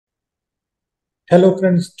Hello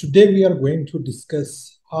friends, today we are going to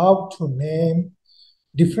discuss how to name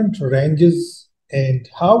different ranges and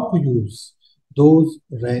how to use those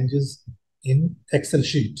ranges in Excel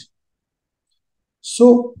sheet.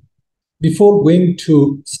 So before going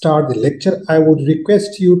to start the lecture, I would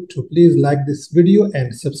request you to please like this video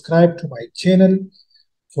and subscribe to my channel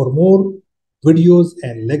for more videos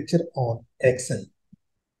and lecture on Excel.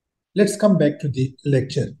 Let's come back to the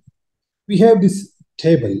lecture. We have this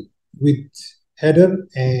table with header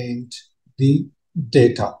and the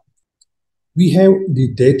data. We have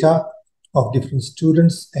the data of different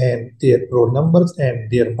students and their roll numbers and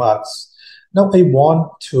their marks. Now I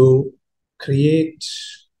want to create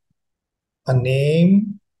a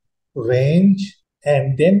name range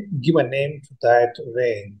and then give a name to that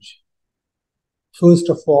range. First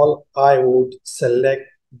of all, I would select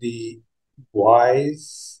the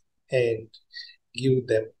boys and give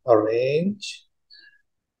them a range.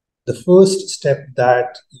 The first step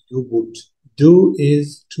that you would do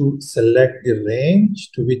is to select the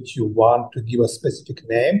range to which you want to give a specific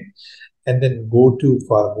name, and then go to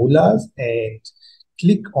formulas and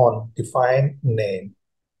click on define name.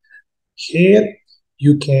 Here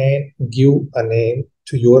you can give a name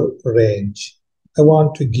to your range. I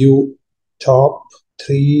want to give top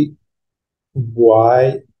 3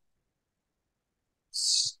 Y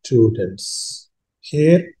students.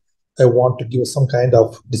 Here I want to give some kind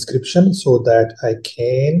of description so that I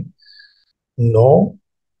can know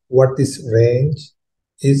what this range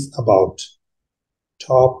is about.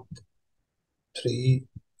 Top 3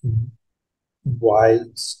 Y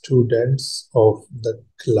students of the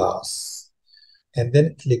class, and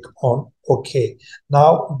then click on OK.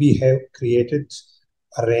 Now we have created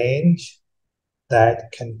a range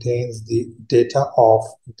that contains the data of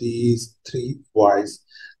these 3 Ys.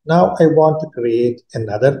 Now I want to create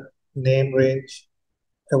another name range.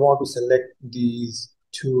 I want to select these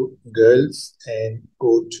 2 girls and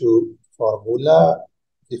go to formula,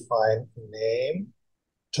 define name,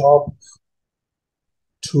 top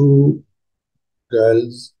 2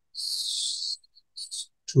 girls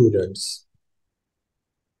students,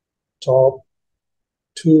 top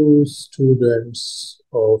 2 students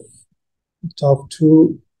of top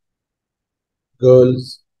 2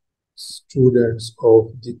 girls students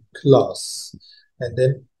of the class, and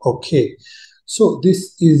then OK. So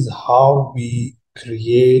this is how we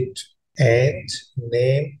create and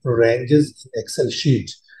name ranges in Excel sheet.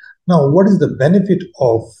 Now, what is the benefit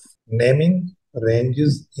of naming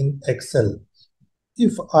ranges in Excel?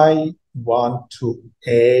 If I want to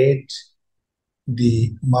add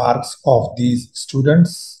the marks of these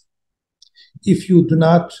students, if you do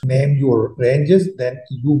not name your ranges, then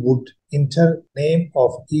you would enter name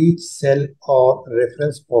of each cell or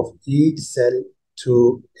reference of each cell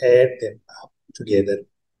to add them up together.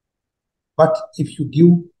 But if you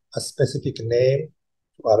give a specific name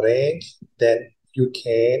to a range, then you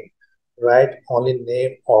can write only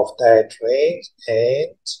name of that range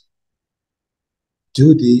and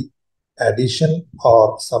do the addition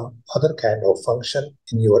or some other kind of function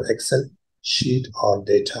in your Excel sheet or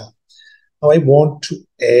data. Now I want to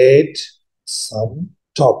add some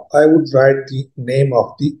top. I would write the name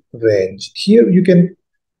of the range. Here you can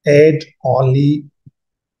add only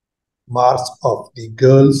marks of the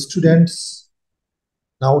girl students.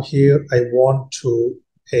 Now here I want to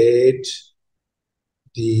add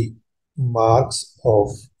the marks of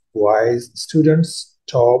boys students,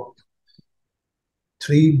 top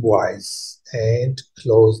 3 boys, and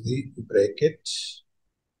close the bracket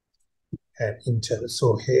and enter.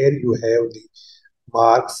 So here you have the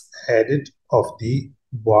marks added of the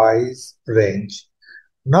boys range.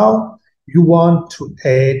 Now you want to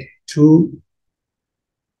add 2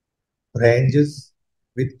 ranges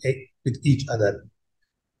with each other.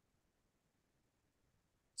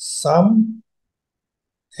 Sum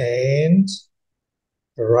and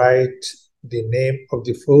write the name of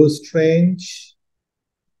the first range,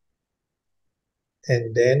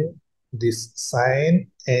 and then this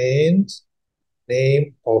sign and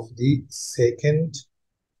name of the second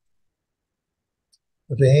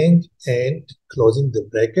range, and closing the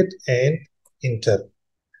bracket and enter.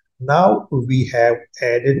 Now we have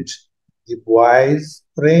added the boys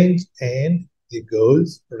range and the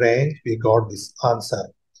girls range. We got this answer.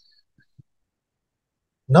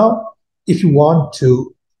 Now if you want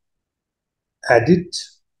to edit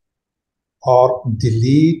or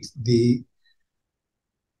delete the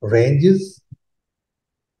ranges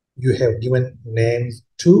you have given names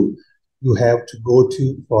to, you have to go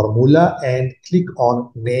to formula and click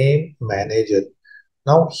on name manager.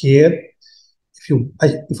 Now here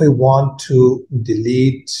if I want to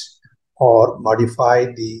delete or modify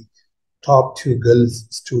the top two girls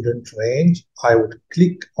student range, I would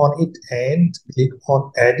click on it and click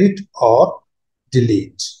on edit or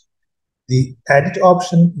delete. The edit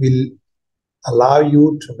option will allow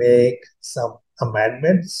you to make some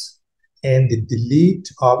amendments, and the delete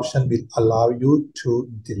option will allow you to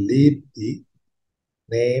delete the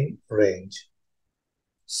name range.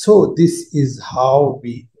 So this is how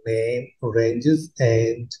we name ranges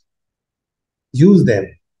and use them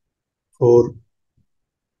for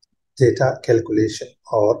data calculation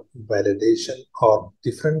or validation or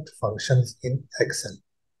different functions in Excel.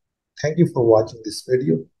 Thank you for watching this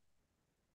video.